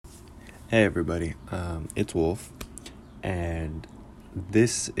Hey everybody, it's Wolf, and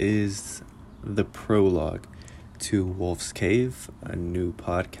this is the prologue to Wolf's Cave, a new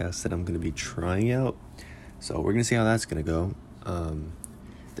podcast that I'm going to be trying out. So we're going to see how that's going to go.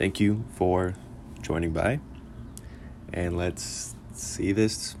 Thank you for joining by, and let's see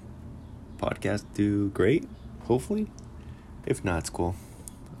this podcast do great, hopefully. If not, it's cool.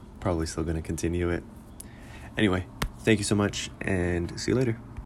 Probably still going to continue it. Anyway, thank you so much, and see you later.